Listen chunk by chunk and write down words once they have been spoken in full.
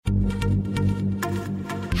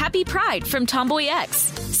Happy Pride from Tomboy X,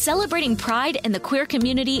 celebrating pride and the queer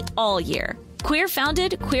community all year. Queer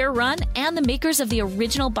founded, queer run, and the makers of the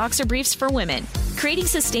original boxer briefs for women, creating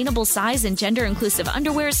sustainable size and gender inclusive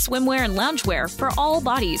underwear, swimwear, and loungewear for all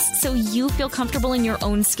bodies so you feel comfortable in your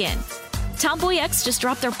own skin. Tomboy X just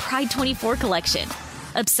dropped their Pride 24 collection.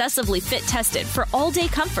 Obsessively fit tested for all day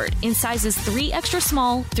comfort in sizes 3 extra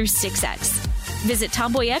small through 6X. Visit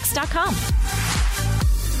tomboyx.com.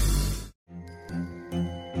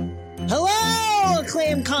 Hello,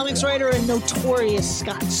 acclaimed comics writer and notorious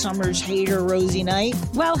Scott Summers hater, Rosie Knight.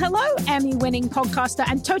 Well, hello, Emmy-winning podcaster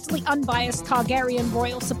and totally unbiased Targaryen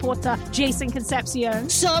royal supporter, Jason Concepcion.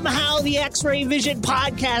 Somehow the X-Ray Vision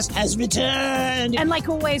podcast has returned. And like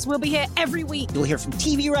always, we'll be here every week. You'll hear from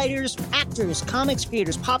TV writers, actors, comics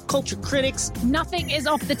creators, pop culture critics. Nothing is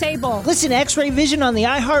off the table. Listen to X-Ray Vision on the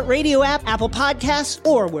iHeartRadio app, Apple Podcasts,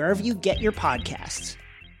 or wherever you get your podcasts.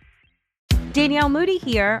 Danielle Moody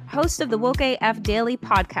here, host of the Woke AF Daily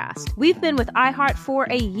podcast. We've been with iHeart for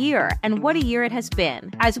a year, and what a year it has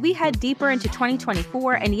been. As we head deeper into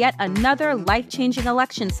 2024 and yet another life-changing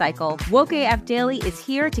election cycle, Woke AF Daily is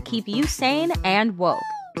here to keep you sane and woke.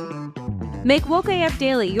 Make Woke AF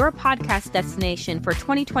Daily your podcast destination for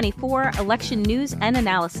 2024 election news and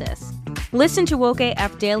analysis. Listen to Woke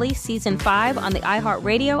AF Daily Season 5 on the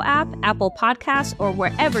iHeartRadio app, Apple Podcasts, or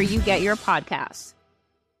wherever you get your podcasts.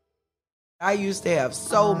 I used to have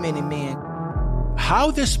so many men. How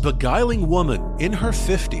this beguiling woman in her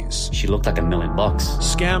 50s, she looked like $1 million,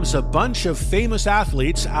 scams a bunch of famous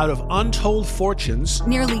athletes out of untold fortunes.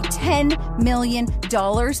 Nearly $10 million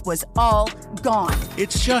was all gone.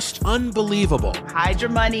 It's just unbelievable. Hide your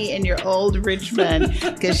money in your old rich man,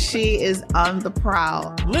 because she is on the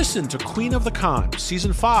prowl. Listen to Queen of the Con,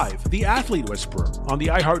 Season 5, The Athlete Whisperer, on the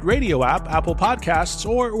iHeartRadio app, Apple Podcasts,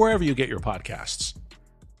 or wherever you get your podcasts.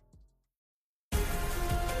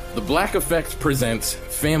 The Black Effect presents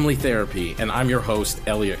Family Therapy, and I'm your host,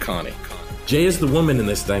 Elliot Connie. Jay is the woman in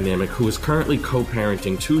this dynamic who is currently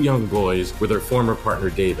co-parenting 2 young boys with her former partner,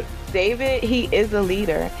 David. David, he is a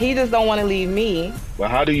leader. He just don't want to leave me. Well,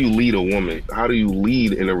 how do you lead a woman? How do you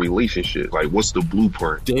lead in a relationship? Like, what's the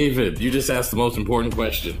blueprint? David, you just asked the most important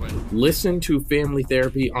question. Listen to Family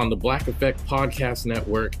Therapy on the Black Effect Podcast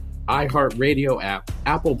Network, iHeartRadio app,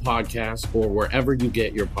 Apple Podcasts, or wherever you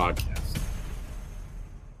get your podcasts.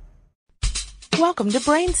 Welcome to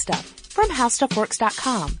Brain Stuff from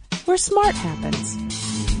HowStuffWorks.com, where smart happens.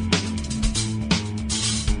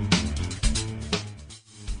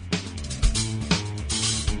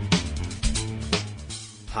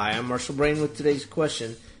 Hi, I'm Marshall Brain with today's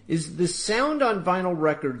question. Is the sound on vinyl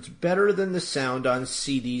records better than the sound on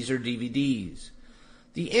CDs or DVDs?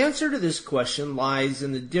 The answer to this question lies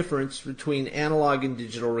in the difference between analog and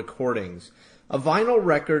digital recordings. A vinyl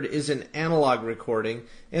record is an analog recording,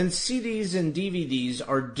 and CDs and DVDs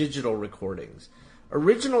are digital recordings.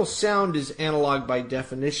 Original sound is analog by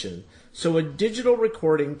definition, so a digital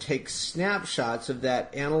recording takes snapshots of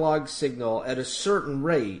that analog signal at a certain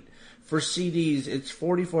rate. For CDs, it's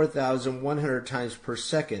 44,100 times per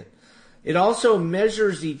second. It also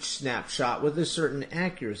measures each snapshot with a certain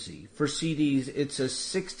accuracy. For CDs, it's a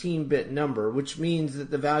 16-bit number, which means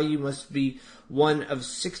that the value must be one of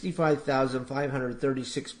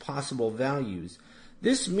 65,536 possible values.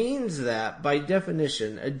 This means that, by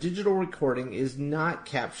definition, a digital recording is not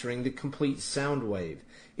capturing the complete sound wave.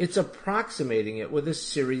 It's approximating it with a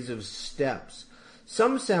series of steps.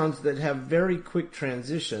 Some sounds that have very quick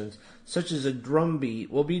transitions, such as a drum beat,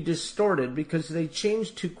 will be distorted because they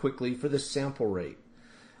change too quickly for the sample rate.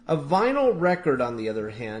 A vinyl record, on the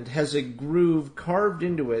other hand, has a groove carved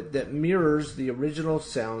into it that mirrors the original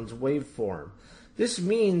sound's waveform. This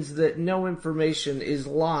means that no information is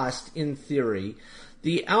lost in theory.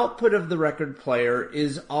 The output of the record player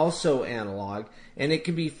is also analog, and it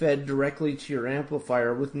can be fed directly to your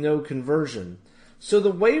amplifier with no conversion. So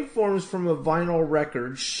the waveforms from a vinyl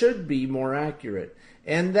record should be more accurate,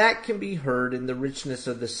 and that can be heard in the richness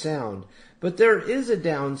of the sound. But there is a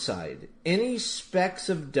downside. Any specks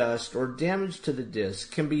of dust or damage to the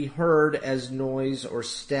disc can be heard as noise or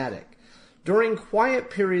static. During quiet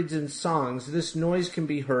periods in songs, this noise can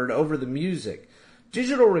be heard over the music.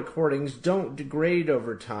 Digital recordings don't degrade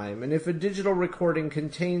over time, and if a digital recording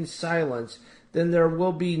contains silence, then there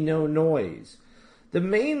will be no noise. The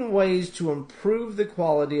main ways to improve the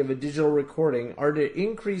quality of a digital recording are to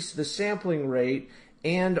increase the sampling rate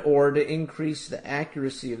and or to increase the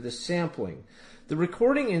accuracy of the sampling. The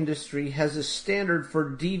recording industry has a standard for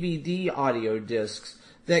DVD audio discs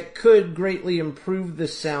that could greatly improve the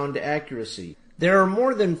sound accuracy. There are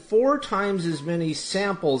more than 4 times as many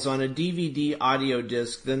samples on a DVD audio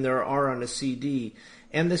disc than there are on a CD,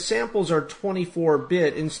 and the samples are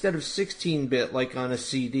 24-bit instead of 16-bit like on a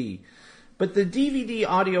CD. But the DVD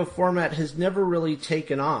audio format has never really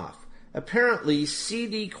taken off. Apparently,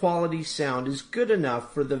 CD quality sound is good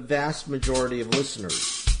enough for the vast majority of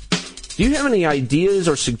listeners. Do you have any ideas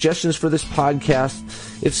or suggestions for this podcast?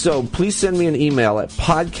 If so, please send me an email at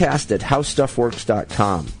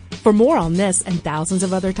podcast@howstuffworks.com. For more on this and thousands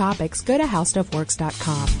of other topics, go to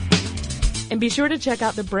howstuffworks.com. And be sure to check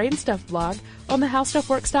out the Brain Stuff blog on the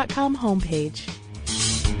howstuffworks.com homepage.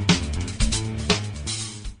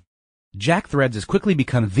 JackThreads has quickly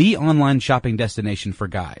become the online shopping destination for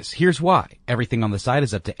guys. Here's why. Everything on the site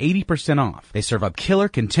is up to 80% off. They serve up killer,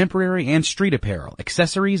 contemporary, and street apparel,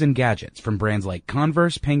 accessories, and gadgets from brands like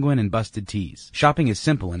Converse, Penguin, and Busted Tees. Shopping is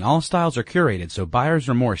simple and all styles are curated so buyer's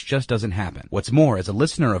remorse just doesn't happen. What's more, as a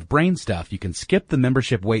listener of Brain Stuff, you can skip the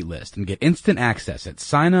membership waitlist and get instant access at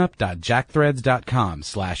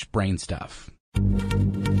signup.jackthreads.com/brainstuff.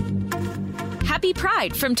 Happy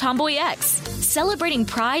Pride from Tomboy X, celebrating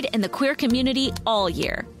pride in the queer community all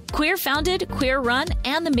year. Queer founded, queer run,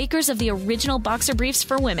 and the makers of the original boxer briefs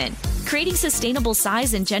for women, creating sustainable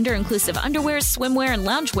size and gender inclusive underwear, swimwear, and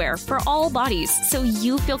loungewear for all bodies so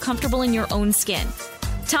you feel comfortable in your own skin.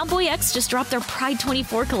 Tomboy X just dropped their Pride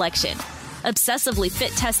 24 collection. Obsessively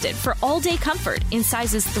fit tested for all day comfort in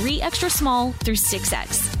sizes 3 extra small through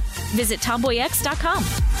 6X. Visit tomboyx.com.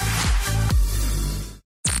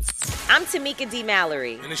 I'm Tamika D.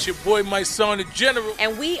 Mallory. And it's your boy, my son, the General.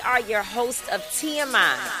 And we are your hosts of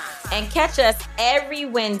TMI. And catch us every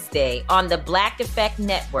Wednesday on the Black Effect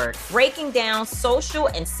Network, breaking down social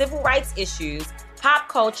and civil rights issues, pop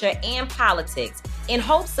culture, and politics in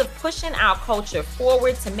hopes of pushing our culture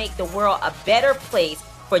forward to make the world a better place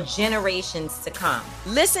for generations to come.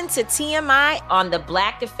 Listen to TMI on the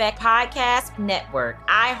Black Effect Podcast Network,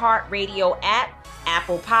 iHeartRadio app,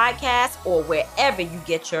 Apple Podcasts, or wherever you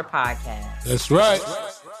get your podcasts. That's right.